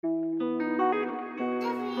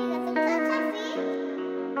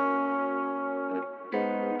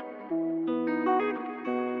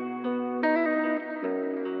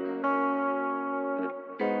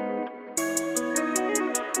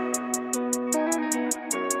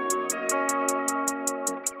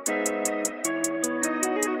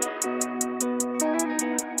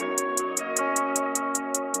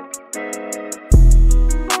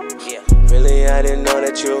I didn't know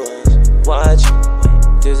that you was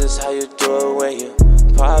watching. This is how you do it when you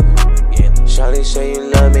pop it. Shawty say you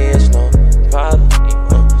love me, it's no problem.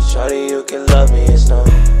 Shawty, you can love me, it's no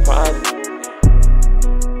problem.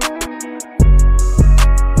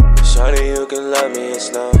 Shawty, you can love me, it's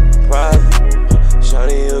no problem.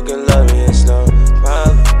 Shawty, you can love me, it's no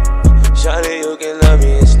problem. Shawty, you can love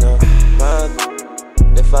me, it's no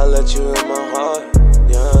problem. If I let you in my heart,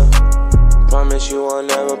 yeah, promise you won't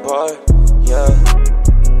never part, yeah.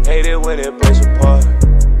 Hate it when it breaks apart.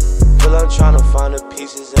 Feel I'm tryna find the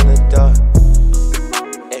pieces in the dark.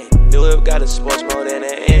 Ay, new whip got a sports mode and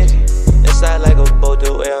an engine. Inside like a boat,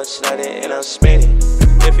 the way I'm sliding and I'm spinning.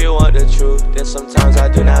 If you want the truth, then sometimes I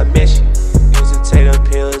do not miss you. Used to take the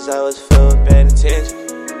pills, I was filled with bad intention.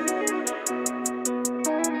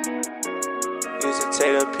 Used to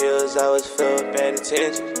take the pills, I was filled with bad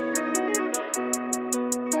intention.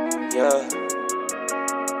 Yeah.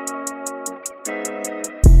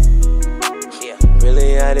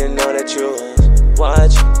 Really, I didn't know that you was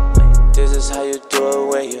watching. This is how you do it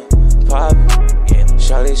when you pop it.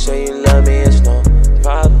 Shawty say you love me, it's no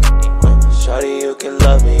problem. Shawty, you can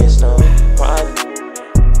love me, it's no problem.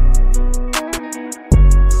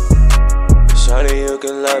 Shawty, you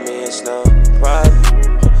can love me, it's no problem.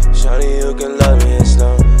 Shawty, you can love me.